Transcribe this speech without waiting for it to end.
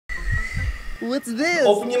What's this?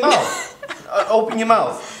 Open your mouth. Open your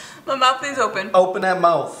mouth. My mouth is open. Open that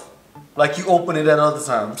mouth. Like you open it at other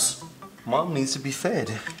times. Mom needs to be fed.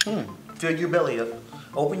 Fill your belly up.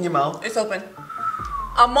 Open your mouth. It's open.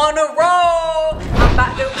 I'm on a roll. I'm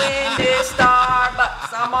about to win this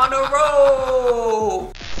Starbucks. I'm on a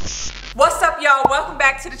roll. What's up, y'all? Welcome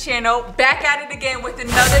back to the channel. Back at it again with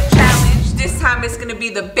another challenge. This time it's gonna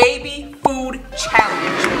be the baby food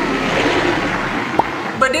challenge.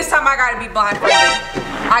 But this time I gotta be blindfolded.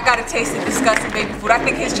 I gotta taste the disgusting baby food. I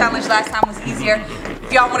think his challenge last time was easier.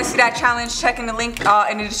 If y'all want to see that challenge, check in the link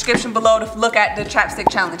in the description below to look at the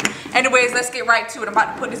chapstick challenge. Anyways, let's get right to it. I'm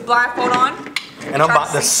about to put this blindfold on. And I'm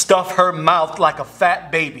about to stuff her mouth like a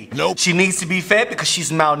fat baby. Nope. She needs to be fed because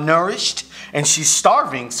she's malnourished and she's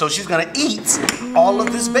starving. So she's gonna eat all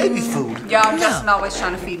of this baby food. Y'all, Justin always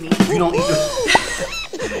trying to feed me. If you don't eat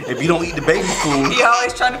if you don't eat the baby food, he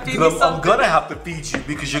always trying to feed me something. I'm gonna have to feed you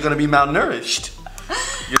because you're gonna be malnourished.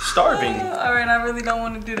 You're starving. All right, I really don't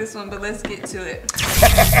want to do this one, but let's get to it.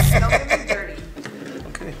 Don't get me dirty.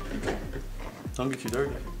 Okay. Don't get you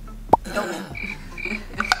dirty. Don't.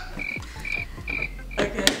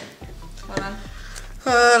 Okay. Hold on.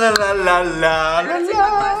 La la la la. I'm gonna take my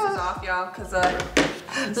glasses off, y'all, cause la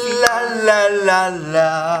la la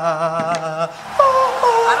la.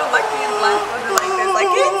 I don't like being blindfolded like this. I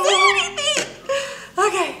can't see anything.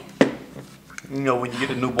 Okay. You know when you get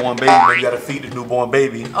a newborn baby, then you gotta feed the newborn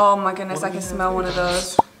baby. Oh my goodness, I can smell one of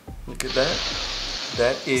those. Look at that.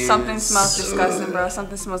 That is... Something smells disgusting, bro.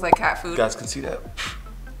 Something smells like cat food. You guys can see that.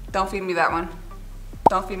 Don't feed me that one.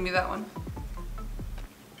 Don't feed me that one.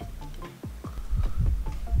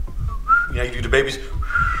 You know, you do the babies.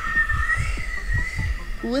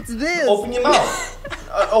 What's this? Open your mouth.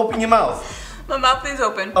 Open your mouth. My mouth is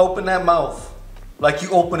open. Open that mouth. Like you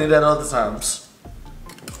open it at other times.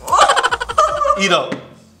 Eat up.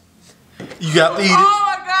 You got to eat it. Oh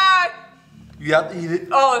my god. You have to eat it.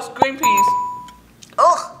 Oh, it's green peas.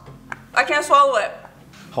 Ugh. I can't swallow it.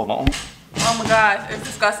 Hold on. Oh my god, it's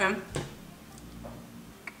disgusting.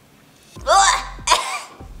 Ugh.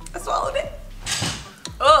 I swallowed it.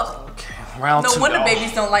 Ugh. Okay, round two. No wonder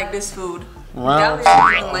babies don't like this food. Round two.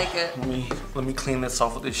 Don't like it. Let me clean this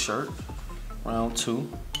off with this shirt. Round two.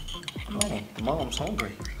 Oh, Mom's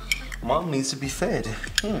hungry. Mom needs to be fed.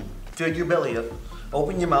 Fill your belly up.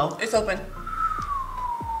 Open your mouth. It's open.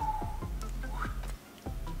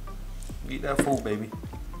 Eat that food, baby.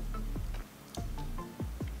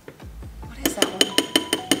 What is that one?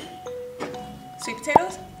 Sweet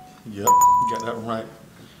potatoes? Yep, you got that right.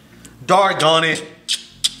 Doggone it.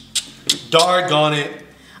 Doggone it.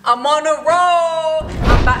 I'm on a roll.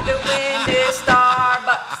 I'm about to win this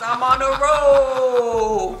Starbucks. I'm on a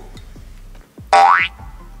roll.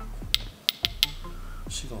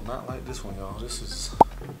 She gonna not like this one, y'all. This is...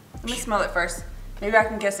 Let me smell it first. Maybe I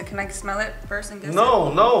can guess it. Can I smell it first and guess it?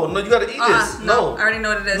 No, you gotta eat this. No, I already know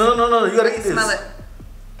what it is. No, you gotta eat this. Smell it.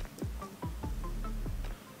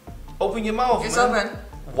 Open your mouth, It's man. open.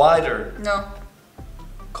 Wider. No.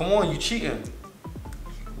 Come on, you cheating.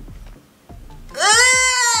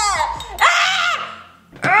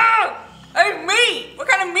 Hey, meat! What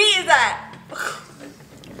kind of meat is that?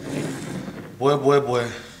 Boy.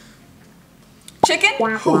 Chicken?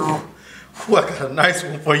 Ooh, I got a nice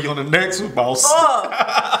one for you on the next one, boss. Oh.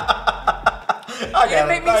 I got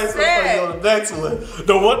a nice one for you on the next one.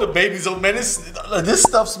 No wonder babies, oh man, this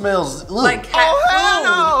stuff smells like cat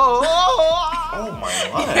food. Oh my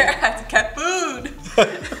god. Yeah, that's cat food.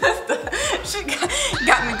 She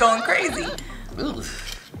got me going crazy. Ooh.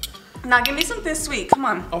 Now give me something sweet. Come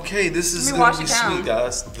on. Okay, this is going to be sweet,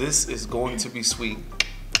 guys. This is going to be sweet.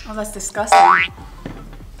 Oh, that's disgusting.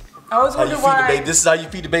 I always wonder why. This is how you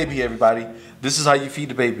feed the baby, everybody. This is how you feed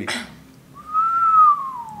the baby.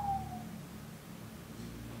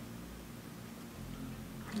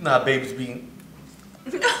 You know how babies be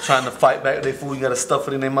trying to fight back their food. You gotta stuff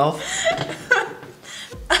it in their mouth.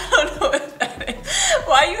 I don't know what that is.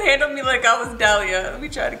 Why you handle me like I was Dahlia? Let me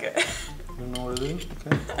try to get. You know what it is?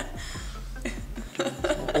 Okay.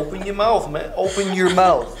 Open your mouth, man. Open your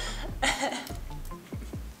mouth.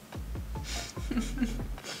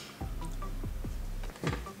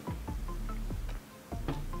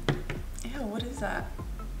 Ew, what is that?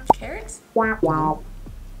 Carrots?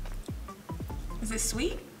 Is it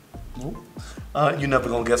sweet? Nope. You're never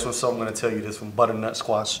gonna guess what, so I'm gonna tell you this one. Butternut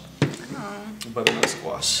squash. Oh. Butternut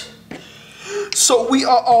squash. So we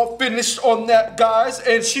are all finished on that, guys.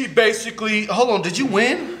 And she basically, hold on, did you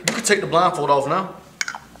win? You can take the blindfold off now.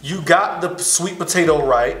 You got the sweet potato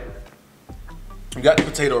right. You got the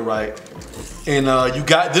potato right. And you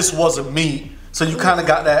got, this wasn't meat. So So you kind of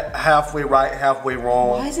got that halfway right, halfway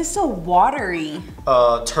wrong. Why is it so watery?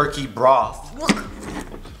 Turkey broth.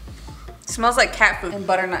 Smells like cat food. And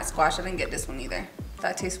butternut squash. I didn't get this one either.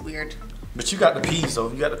 That tastes weird. But you got the peas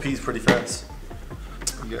though. You got the peas pretty fast.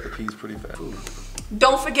 You got the peas pretty fast. Ooh.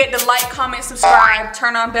 Don't forget to like, comment, subscribe,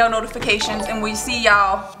 turn on bell notifications, and we will see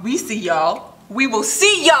y'all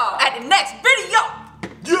at the next video.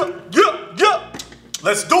 Yeah.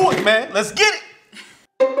 Let's do it, man. Let's get it.